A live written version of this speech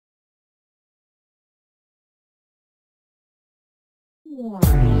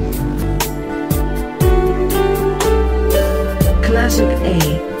Classic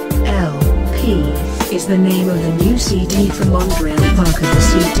A.L.P. is the name of the new CD from Andrea Parker. The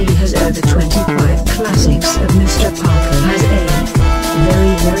CD has over 25 classics of Mr. Parker. Has a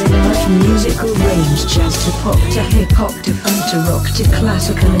very large musical range, jazz to pop to hip-hop to funk to rock to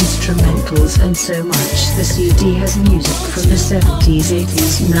classical instrumentals and so much. The CD has music from the 70s,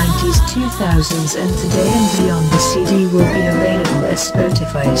 80s, 90s, 2000s and today and beyond. The CD will be available at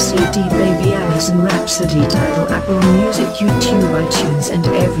Spotify, CD Baby, Amazon Rhapsody, Tidal, Apple Music, YouTube, iTunes and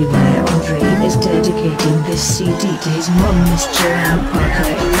everywhere. Andre is dedicating this CD to his mom, Miss Joanne Parker.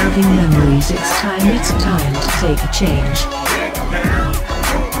 In loving memories, it's time to take a change.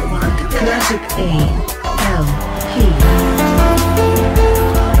 Classic A.L.P.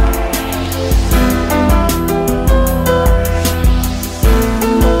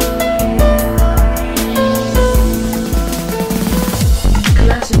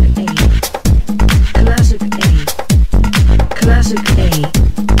 Classic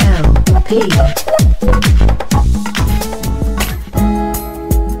A.L.P.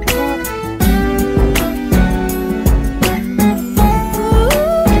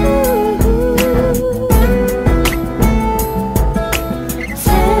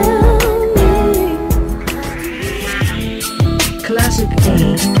 Classic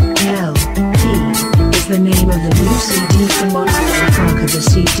A.L.P. is the name of the new CD from Andrea Parker. The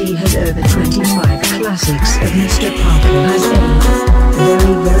CD has over 25 classics of Mr. Parker. Has a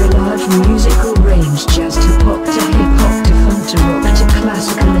very large musical range, jazz to pop to hip-hop to funk to rock to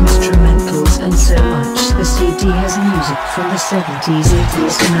classical instrumentals and so much. The CD has music from the 70s,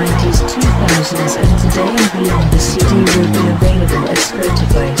 80s, 90s, 2000s and today and beyond. The CD will be available at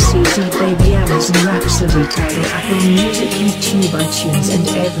Spotify, CD Baby, Amazon Rhapsody, Tidal, Apple Music, YouTube, iTunes and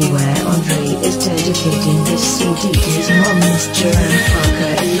everywhere. Andre is dedicating this CD to his mom, Miss Joanne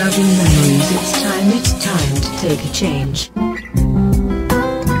Parker. In loving memories, it's time to take a change.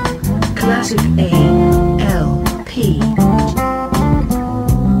 Classic A.L.P.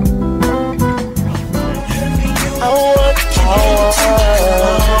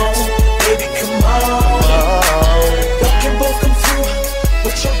 Baby, come on. We can both come through.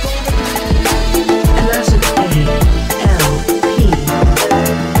 What you're gonna Classic A.L.P.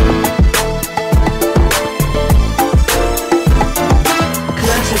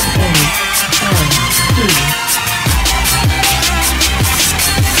 Classic A.L.P.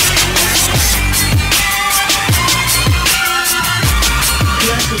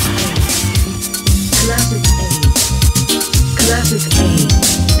 Classic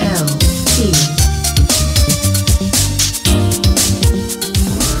A.L.P.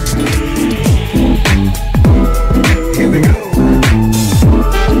 Here we go.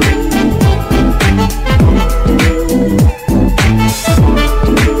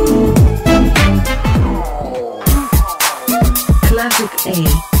 Classic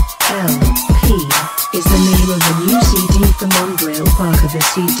A.L.P. is the name of the new CD from Andrea Parker. The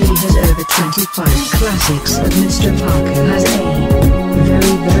CD has over 25 classics of Mr. Parker. Has a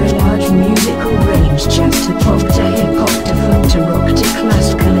very large musical range, jazz to pop to hip-hop to funk to rock to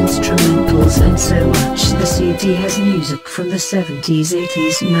classical instrumentals and so much. The CD has music from the 70s,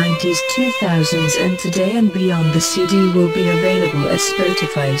 80s, 90s, 2000s and today and beyond. The CD will be available at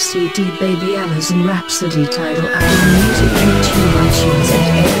Spotify, CD Baby, Amazon Rhapsody, Tidal, Apple Music, YouTube, iTunes and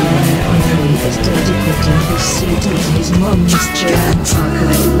everywhere. Andre is dedicating this CD to his mom, Miss Joanne Parker.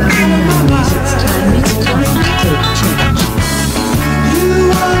 In loving memories, it's time to take a change.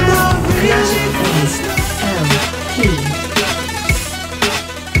 Classic A.L.P.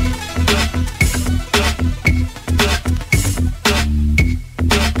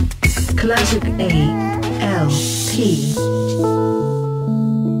 Classic A.L.P.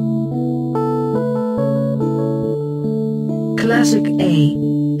 Classic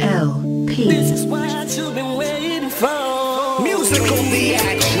A.L.P. This is what you've been waiting for. Musical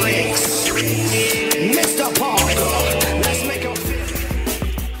theatrics.